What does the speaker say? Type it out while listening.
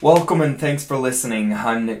Welcome and thanks for listening.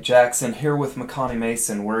 I'm Nick Jackson here with McConnie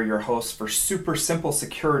Mason. We're your hosts for Super Simple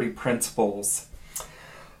Security Principles.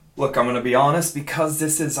 Look, I'm going to be honest, because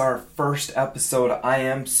this is our first episode, I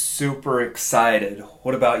am super excited.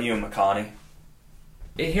 What about you, McConnie?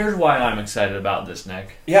 Here's why I'm excited about this,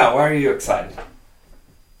 Nick. Yeah, why are you excited?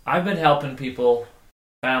 I've been helping people,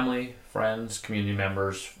 family, friends, community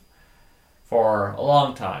members, for a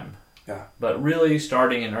long time. Yeah. But really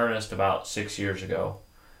starting in earnest about 6 years ago.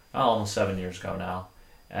 Almost 7 years ago now.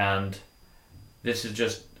 And this is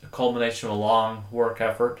just a culmination of a long work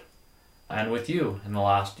effort. And with you in the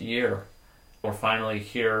last year, we're finally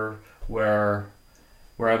here where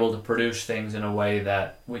we're able to produce things in a way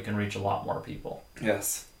that we can reach a lot more people.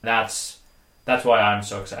 Yes. That's why I'm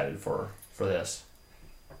so excited for this.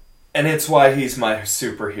 And it's why he's my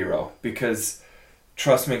superhero. Because,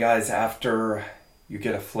 trust me guys, after you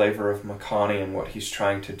get a flavor of McConnie and what he's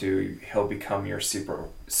trying to do, he'll become your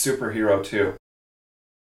superhero too.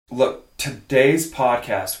 Look, today's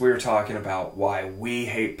podcast, we're talking about why we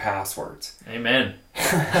hate passwords. Amen.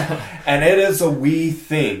 And it is a we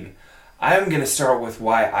thing. I'm going to start with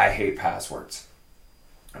why I hate passwords.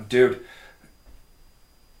 Dude,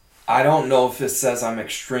 I don't know if this says I'm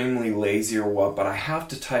extremely lazy or what, but I have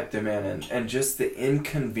to type them in. And just the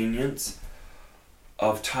inconvenience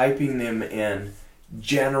of typing them in,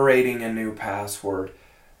 generating a new password,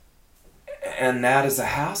 and that is a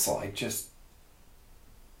hassle. It's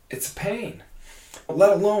a pain.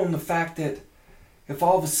 Let alone the fact that if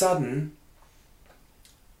all of a sudden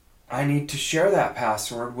I need to share that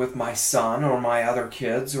password with my son or my other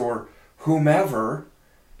kids or whomever,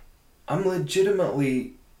 I'm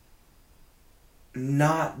legitimately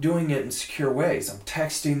not doing it in secure ways. I'm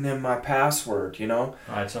texting them my password, you know?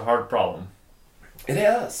 It's a hard problem. It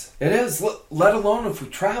is. Let alone if we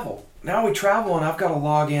travel. Now we travel and I've got to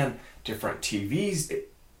log in different TVs.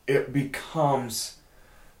 It becomes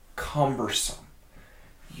cumbersome,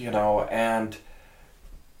 you know, and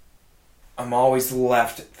I'm always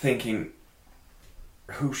left thinking,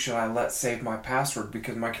 who should I let save my password?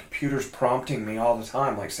 Because my computer's prompting me all the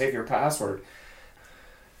time, like, save your password.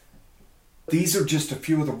 These are just a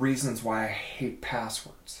few of the reasons why I hate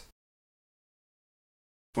passwords.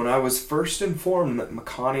 When I was first informed that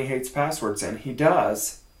McConnie hates passwords, and he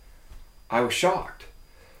does, I was shocked.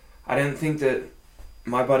 I didn't think that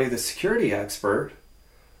my buddy, the security expert,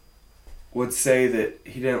 would say that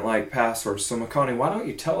he didn't like passwords. So McConnie, why don't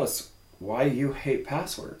you tell us why you hate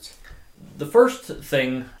passwords? The first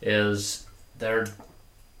thing is they're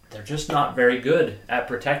just not very good at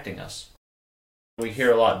protecting us. We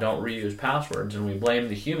hear a lot, don't reuse passwords, and we blame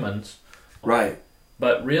the humans. Right.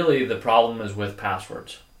 But really, the problem is with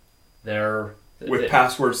passwords.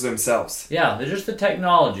 Passwords themselves. Yeah, they're just the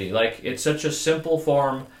technology. Like, it's such a simple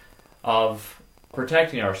form of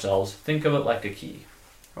protecting ourselves. Think of it like a key.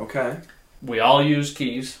 Okay. We all use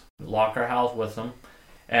keys, lock our house with them,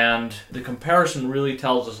 and the comparison really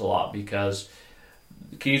tells us a lot because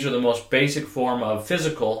keys are the most basic form of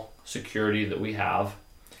physical security that we have.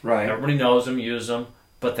 Right. Everybody knows them, use them,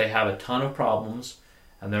 but they have a ton of problems.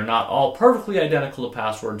 And they're not all perfectly identical to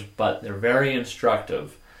passwords, but they're very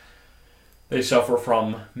instructive. They suffer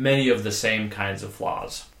from many of the same kinds of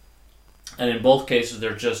flaws. And in both cases,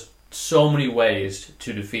 there are just so many ways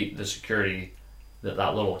to defeat the security that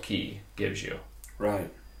little key gives you.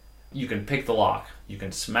 Right. You can pick the lock. You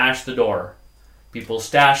can smash the door. People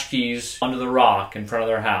stash keys under the rock in front of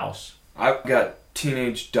their house. I've got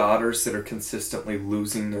teenage daughters that are consistently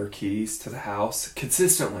losing their keys to the house.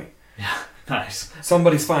 Consistently. Yeah. Nice.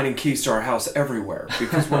 Somebody's finding keys to our house everywhere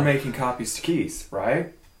because we're making copies to keys,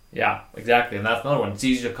 right? Yeah, exactly. And that's another one. It's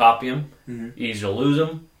easy to copy them, easy to lose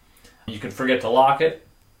them. You can forget to lock it.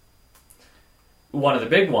 One of the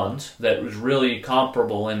big ones that was really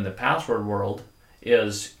comparable in the password world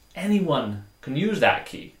is anyone can use that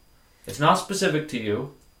key. It's not specific to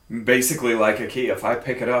you. Basically like a key. If I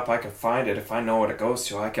pick it up, I can find it. If I know what it goes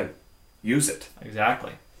to, I can use it.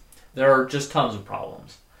 Exactly. There are just tons of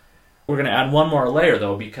problems. We're going to add one more layer,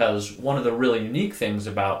 though, because one of the really unique things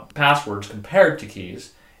about passwords compared to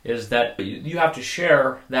keys is that you have to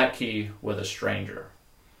share that key with a stranger.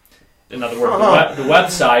 In other words, the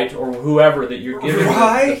website or whoever that you're giving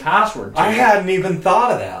the password to. I hadn't even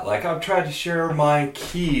thought of that. Like, I've tried to share my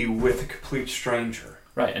key with a complete stranger.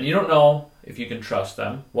 Right, and you don't know if you can trust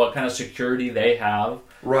them, what kind of security they have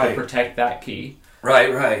to protect that key.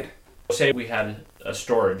 Right. Say we had a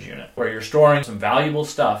storage unit where you're storing some valuable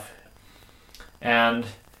stuff, and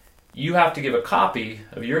you have to give a copy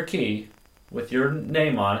of your key with your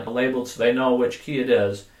name on it, labeled so they know which key it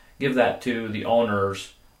is, give that to the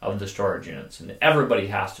owners of the storage units. And everybody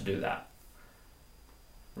has to do that.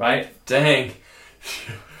 right? Dang.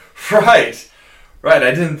 Right. Right,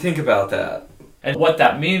 I didn't think about that. And what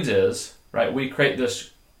that means is, right, we create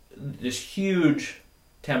this huge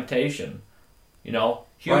temptation, huge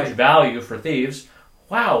Right. value for thieves.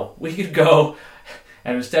 Wow, we could go,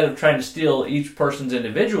 and instead of trying to steal each person's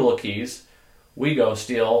individual keys, we go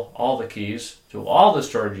steal all the keys to all the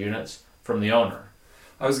storage units from the owner.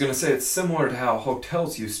 I was going to say it's similar to how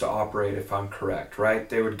hotels used to operate, if I'm correct, right?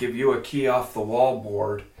 They would give you a key off the wall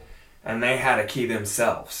board, and they had a key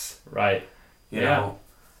themselves. Right. You know?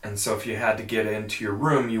 And so if you had to get into your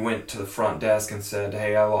room, you went to the front desk and said,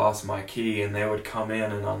 hey, I lost my key, and they would come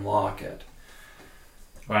in and unlock it.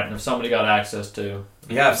 Right, and if somebody got access to...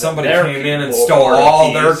 Yeah, if somebody their came in and keyboard stole all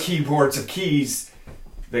keys. their keyboards of keys,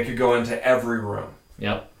 they could go into every room,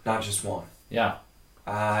 Yep. not just one. Yeah.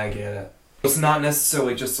 I get it. It's not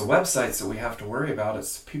necessarily just the websites that we have to worry about.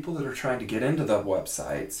 It's the people that are trying to get into the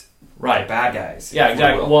websites. Right. Bad guys. Yeah, if we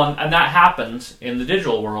exactly. will. Well, and that happens in the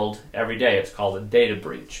digital world every day. It's called a data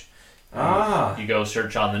breach. Ah. You go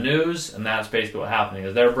search on the news, and that's basically what's happening.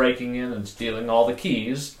 Is they're breaking in and stealing all the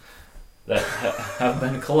keys that have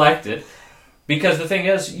been collected. Because the thing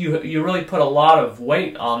is, you really put a lot of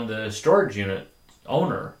weight on the storage unit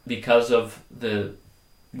owner because of the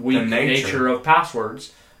weak nature of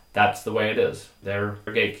passwords. That's the way it is. They're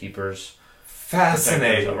gatekeepers, protectors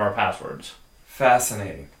Fascinating. of our passwords.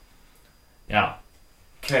 Fascinating. Yeah.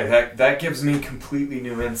 Okay, that gives me completely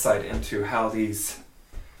new insight into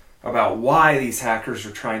about why these hackers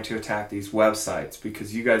are trying to attack these websites,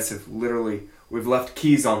 because you guys have we've left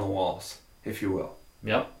keys on the walls, if you will.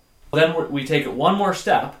 Yep. Then we take it one more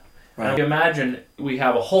step. Right. And imagine we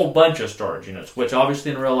have a whole bunch of storage units, which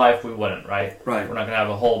obviously in real life we wouldn't, right? Right. We're not going to have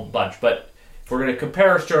a whole bunch. But if we're going to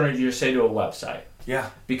compare storage units, say, to a website. Yeah.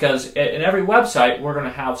 Because in every website, we're going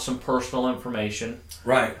to have some personal information,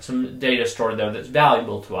 Right. some data stored there that's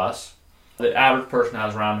valuable to us. The average person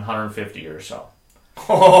has around 150 or so.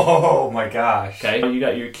 Oh my gosh. Okay? You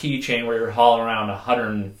got your keychain where you're hauling around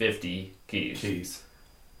 150 keys.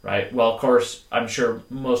 Right? Well, of course, I'm sure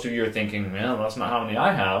most of you are thinking, man, that's not how many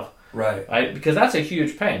I have. Right? Because that's a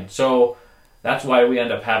huge pain. So that's why we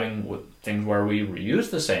end up having things where we reuse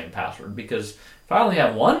the same password. Because if I only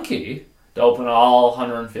have one key to open all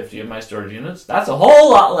 150 of my storage units, that's a whole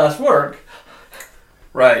lot less work.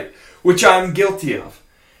 Right. Which I'm guilty of.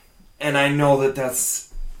 And I know that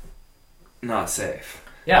that's not safe.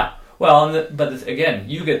 Yeah. Well, but again,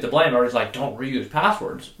 you get the blame. Or it's like, don't reuse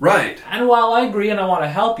passwords. Right. And while I agree and I want to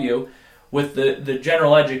help you with the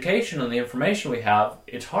general education and the information we have,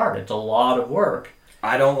 it's hard. It's a lot of work.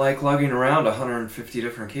 I don't like lugging around 150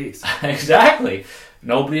 different keys. Exactly.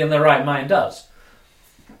 Nobody in their right mind does.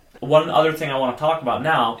 One other thing I want to talk about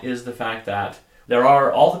now is the fact that there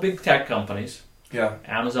are all the big tech companies, Yeah.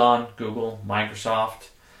 Amazon, Google, Microsoft,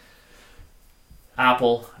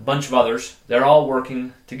 Apple, a bunch of others. They're all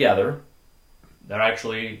working together. They're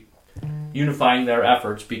actually unifying their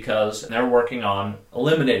efforts because they're working on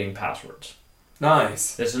eliminating passwords.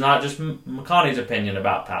 Nice. This is not just McConaughey's opinion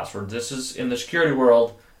about passwords. This is in the security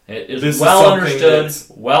world. It is This is well something understood,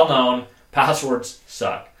 that's- well known. Passwords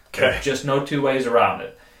suck. Okay. There's just no two ways around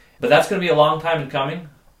it. But that's going to be a long time in coming.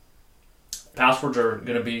 Passwords are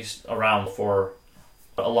going to be around for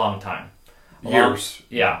a long time. Years.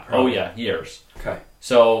 Yeah. Probably. Oh, yeah. Years. Okay.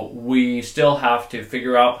 So we still have to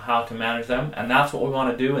figure out how to manage them, and that's what we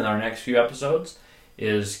want to do in our next few episodes,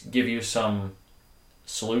 is give you some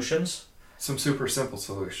solutions. Some super simple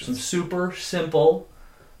Some solutions. super simple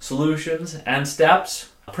solutions and steps,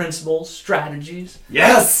 principles, strategies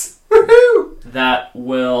Yes! Woohoo! that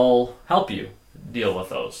will help you deal with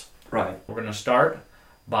those. Right. We're going to start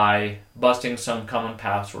by busting some common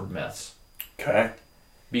password myths, Okay.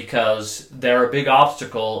 because they're a big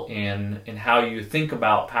obstacle in how you think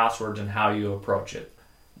about passwords and how you approach it.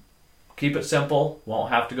 Keep it simple.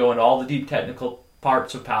 Won't have to go into all the deep technical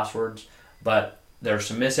parts of passwords, but there's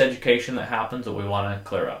some miseducation that happens that we want to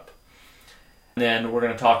clear up. And then we're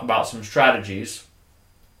going to talk about some strategies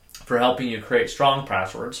for helping you create strong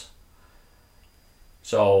passwords,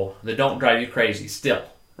 so they don't drive you crazy still.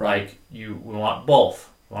 Like, we want both.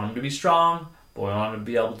 We want them to be strong, but we want them to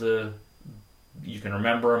be able to, you can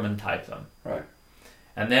remember them and type them. Right.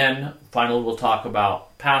 And then finally we'll talk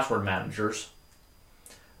about password managers,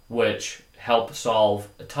 which help solve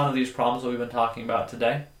a ton of these problems that we've been talking about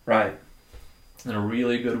today Right. in a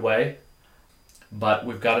really good way. But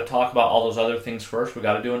we've got to talk about all those other things first. We've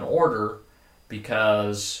got to do an order,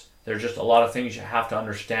 because there's just a lot of things you have to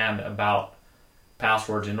understand about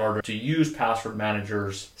passwords in order to use password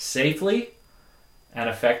managers safely and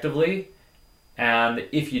effectively. And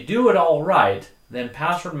if you do it all right, then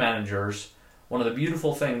password managers one of the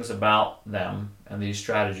beautiful things about them and these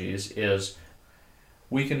strategies is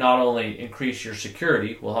we can not only increase your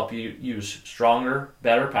security, we'll help you use stronger,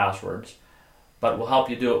 better passwords, but we'll help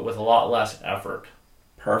you do it with a lot less effort.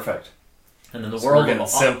 Perfect. And in the So world we're getting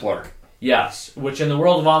simpler. Yes, which in the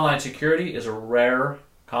world of online security is a rare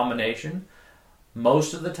combination.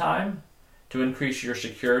 Most of the time, to increase your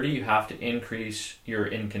security, you have to increase your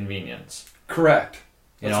inconvenience. Correct.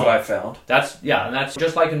 That's what I found. And that's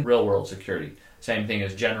just like in real world security. Same thing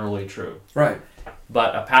is generally true. Right.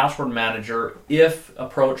 But a password manager, if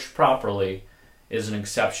approached properly, is an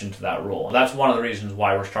exception to that rule. That's one of the reasons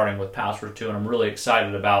why we're starting with Password 2, and I'm really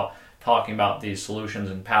excited about talking about these solutions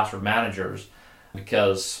and password managers,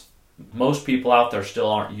 because most people out there still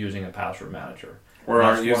aren't using a password manager. Or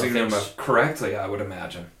aren't using them correctly, I would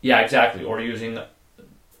imagine. Yeah, exactly. Or using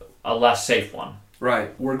a less safe one.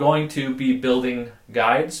 Right. We're going to be building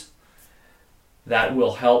guides that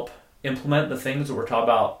will help implement the things that we're talking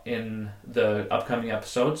about in the upcoming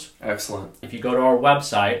episodes. Excellent. If you go to our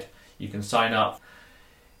website, you can sign up.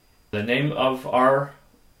 The name of our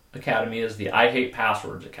academy is the I Hate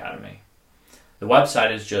Passwords Academy. The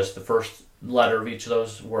website is just the first letter of each of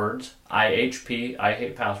those words, IHP, I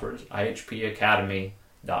Hate Passwords,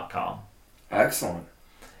 IHPacademy.com. Excellent.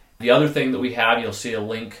 The other thing that we have, you'll see a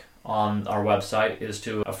link on our website, is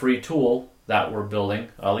to a free tool that we're building,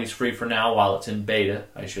 at least free for now while it's in beta,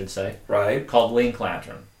 I should say, right, called Link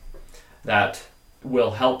Lantern, that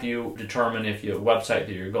will help you determine if your website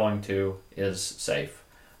that you're going to is safe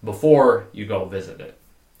before you go visit it.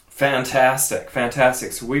 Fantastic,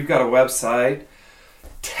 fantastic. So we've got a website,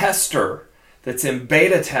 Tester, that's in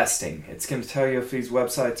beta testing. It's going to tell you if these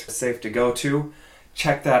websites are safe to go to.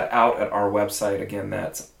 Check that out at our website. Again,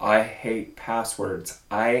 that's I Hate Passwords,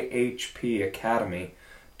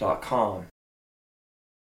 IHPacademy.com.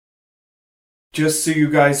 Just so you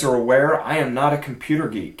guys are aware, I am not a computer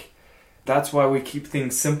geek. That's why we keep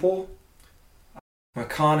things simple.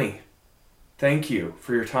 Makani, thank you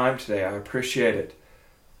for your time today. I appreciate it.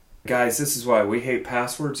 Guys, this is why we hate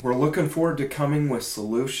passwords. We're looking forward to coming with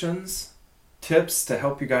solutions, tips to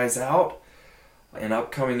help you guys out. In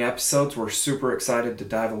upcoming episodes, we're super excited to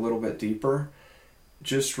dive a little bit deeper.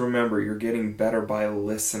 Just remember, you're getting better by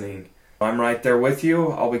listening. I'm right there with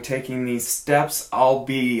you. I'll be taking these steps. I'll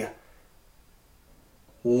be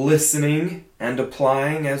listening and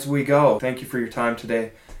applying as we go. Thank you for your time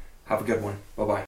today. Have a good one. Bye-bye.